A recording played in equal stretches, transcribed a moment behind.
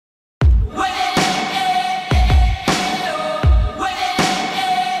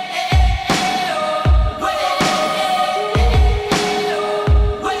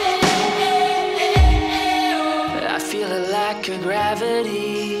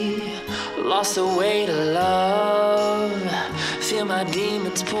lost the way to love. Feel my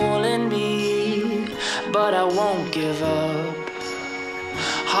demons pulling me, but I won't give up.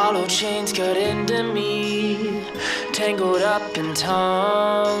 Hollow chains cut into me, tangled up in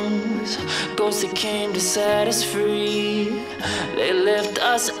tongues. Ghosts that came to set us free, they lift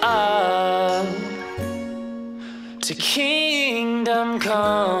us up to kingdom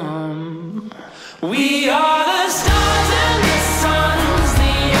come. We are the stars and the suns,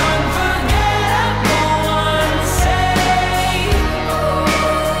 the unforgettable ones, say.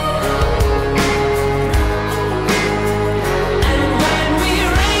 And when we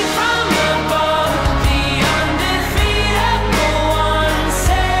rain from above, the undefeatable ones,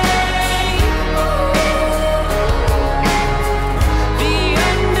 say. The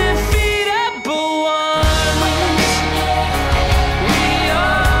undefeatable ones. We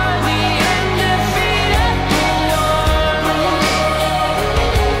are the undefeatable ones.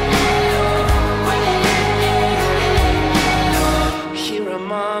 Here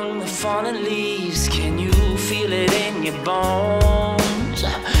among the fallen leaves, can you feel it in your bones?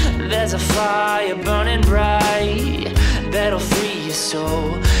 There's a fire burning bright that'll free your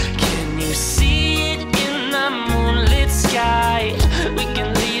soul. Can you see it in the moonlit sky? We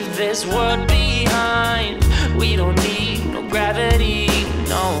can leave this world behind. We don't need no gravity,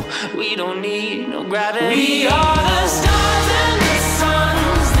 no, we don't need no gravity. We are the stars and the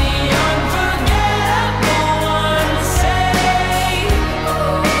suns, the unforgettable ones, say.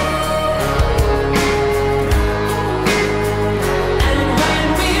 And when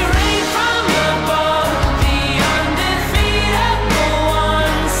we rain from above, the undefeatable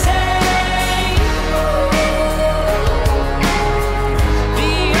ones, say.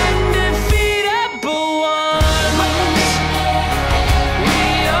 The undefeatable ones. We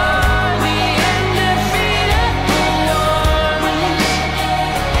are the undefeatable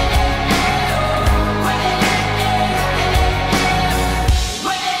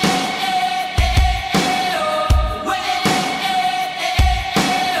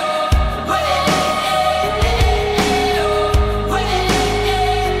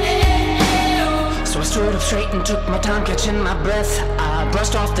ones. So I stood up straight and took my time catching my breath. I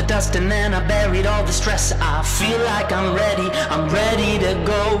brushed off the dust and then I buried all the stress. I feel like I'm ready to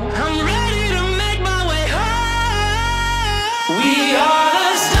go. I'm ready to make my way home. We are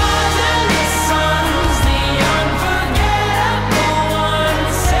the